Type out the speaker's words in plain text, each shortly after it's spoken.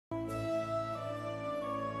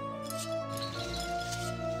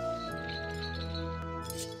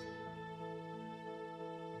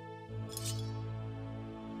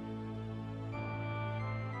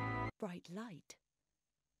Bright light.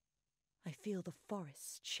 I feel the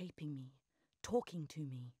forest shaping me, talking to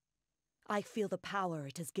me. I feel the power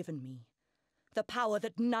it has given me, the power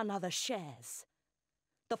that none other shares.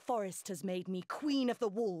 The forest has made me queen of the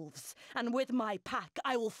wolves, and with my pack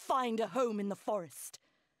I will find a home in the forest,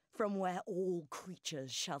 from where all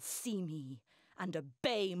creatures shall see me and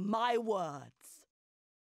obey my words.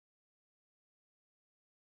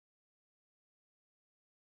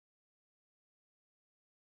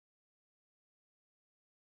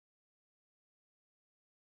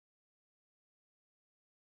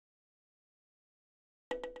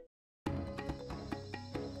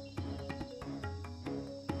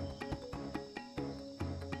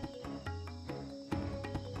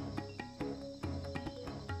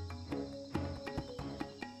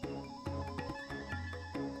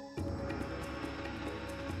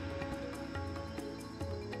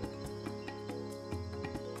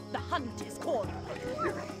 The hunt is calling.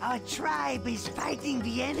 Our tribe is fighting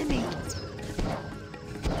the enemy.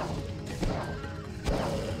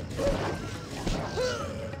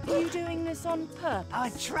 Are you doing this on purpose? Our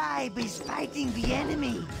tribe is fighting the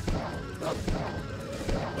enemy.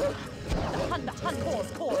 The hunt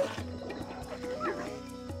is calling.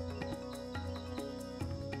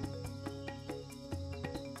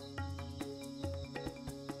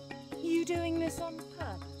 Are you doing this on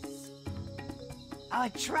purpose? Our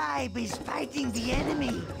tribe is fighting the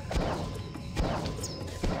enemy.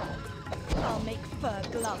 I'll make fur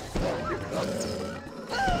gloves.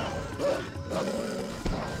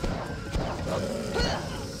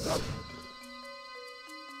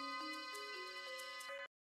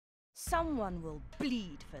 Someone will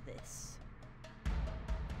bleed for this.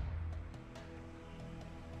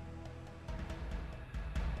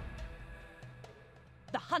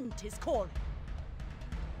 The hunt is calling.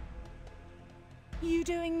 You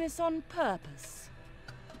doing this on purpose?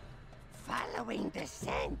 Following the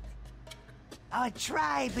scent. Our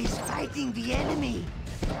tribe is fighting the enemy.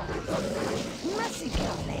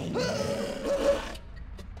 Mercifully.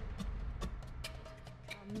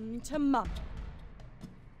 Come to mum.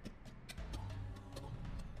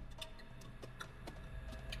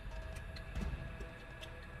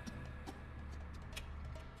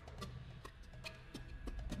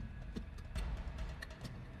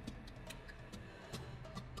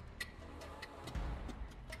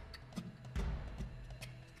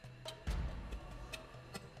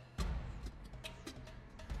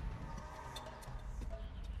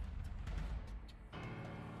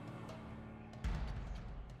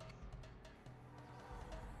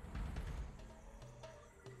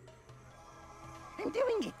 I'm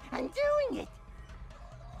doing it! I'm doing it!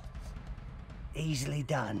 Easily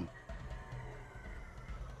done.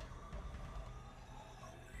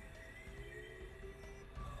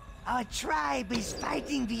 Our tribe is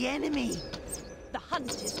fighting the enemy. The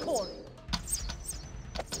hunt is calling.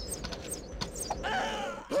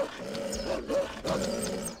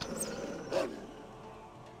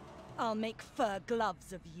 I'll make fur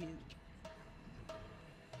gloves of you.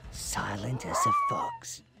 Silent as a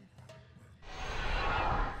fox.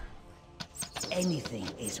 Anything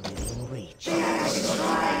is within reach.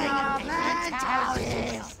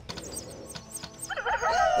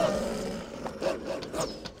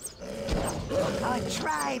 Our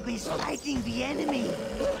tribe is fighting the enemy.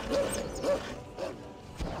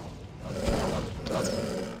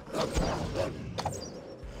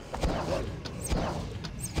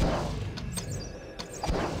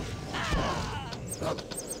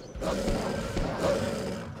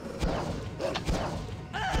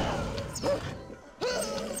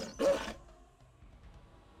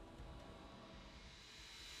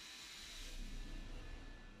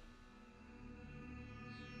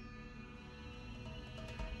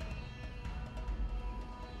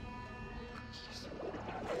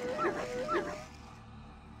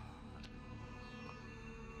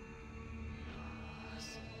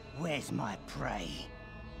 Where's my prey?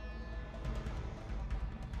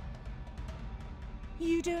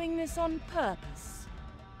 You doing this on purpose?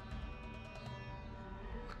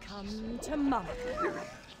 Come to mum.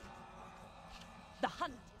 The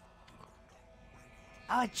hunt.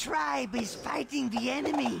 Our tribe is fighting the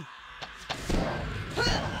enemy.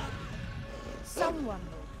 Someone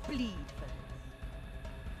will bleed for this.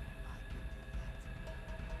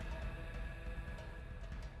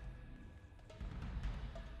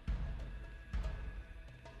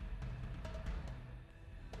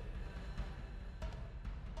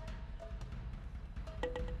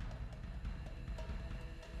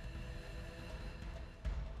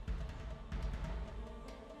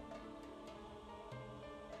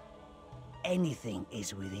 Anything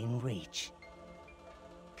is within reach.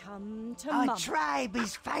 Come to Our Mum. tribe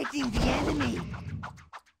is fighting the enemy.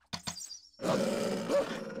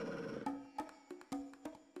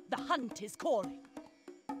 The hunt is calling.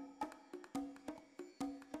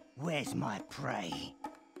 Where's my prey?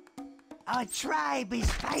 Our tribe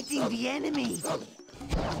is fighting the enemy.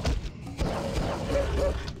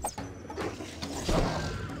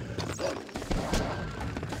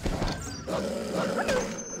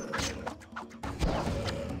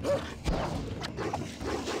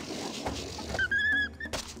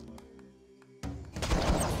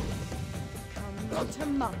 Come to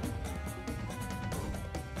Mum.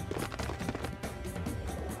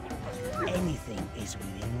 Anything is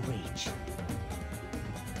within reach.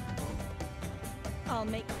 I'll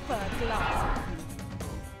make fur gloves of you.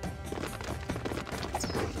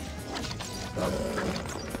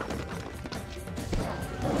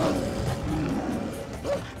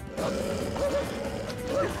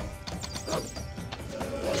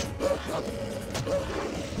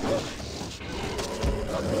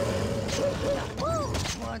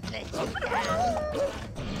 Won't let you down.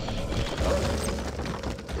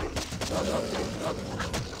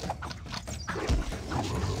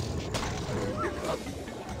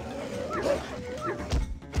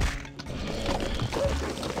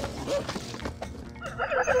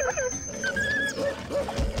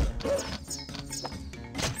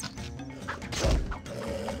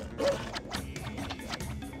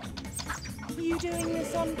 You doing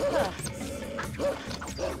this on purpose?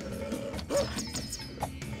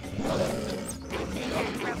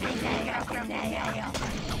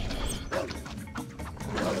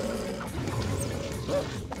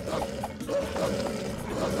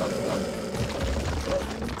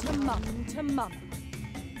 To Mum.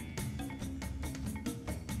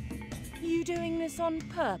 You doing this on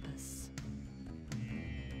purpose?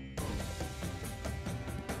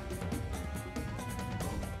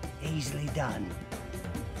 Easily done.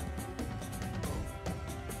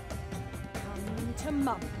 Come to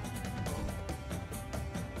Mum.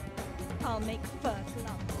 I'll make fur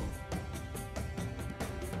gloves.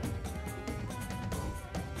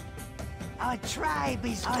 Our tribe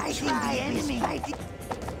is fighting the enemy.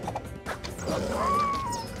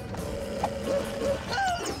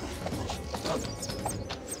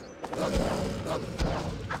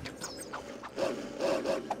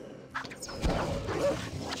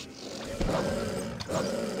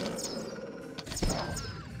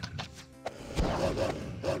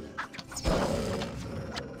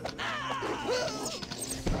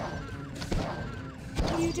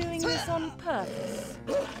 You doing this on purpose?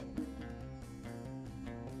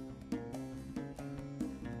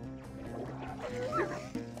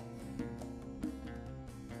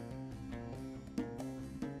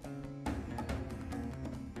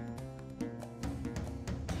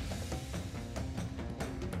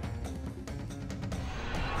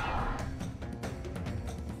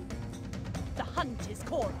 The hunt is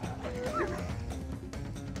calling.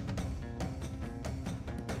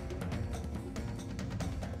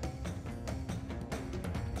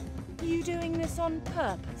 You doing this on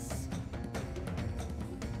purpose?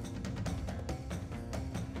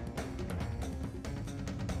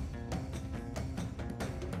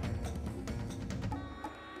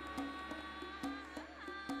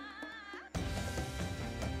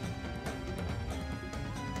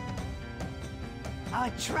 Our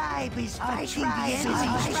tribe is fighting the enemy.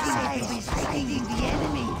 Our tribe is fighting the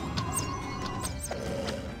enemy.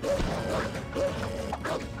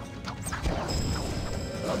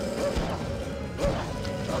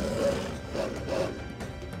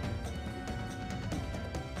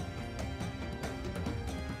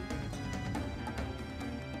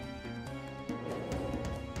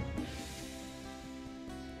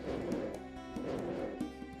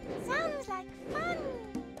 Sounds like fun.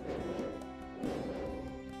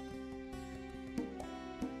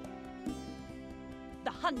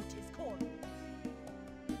 The hunt is calling.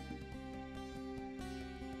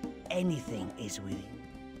 Anything is within.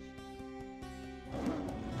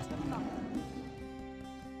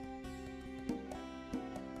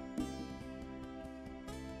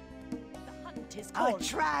 The hunt is Our calling.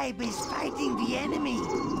 tribe is fighting the enemy.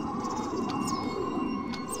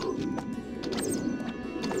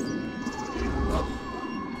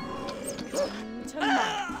 To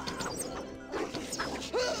Mum.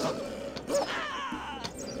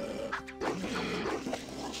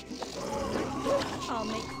 I'll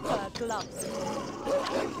make fur gloves.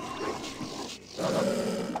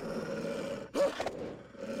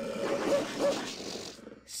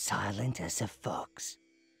 Silent as a fox.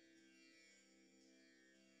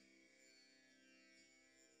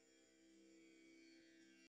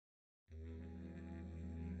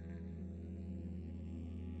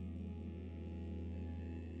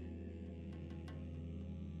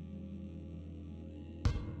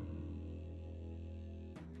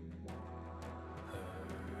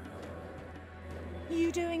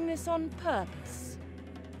 you doing this on purpose?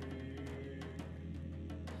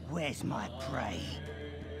 Where's my prey?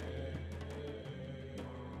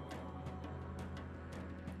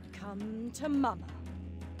 Come to Mama.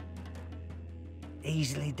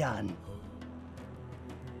 Easily done.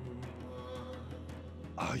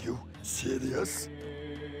 Are you serious?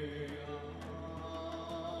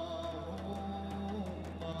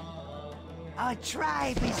 Our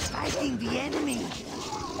tribe is fighting the enemy.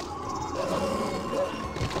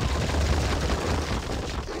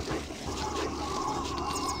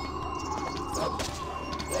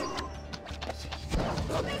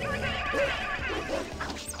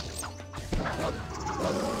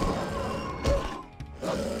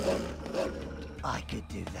 I could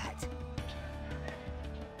do that.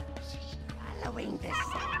 Following the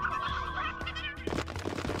sun.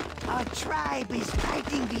 Our tribe is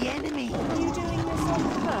fighting the enemy. Are you doing this on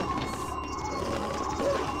purpose?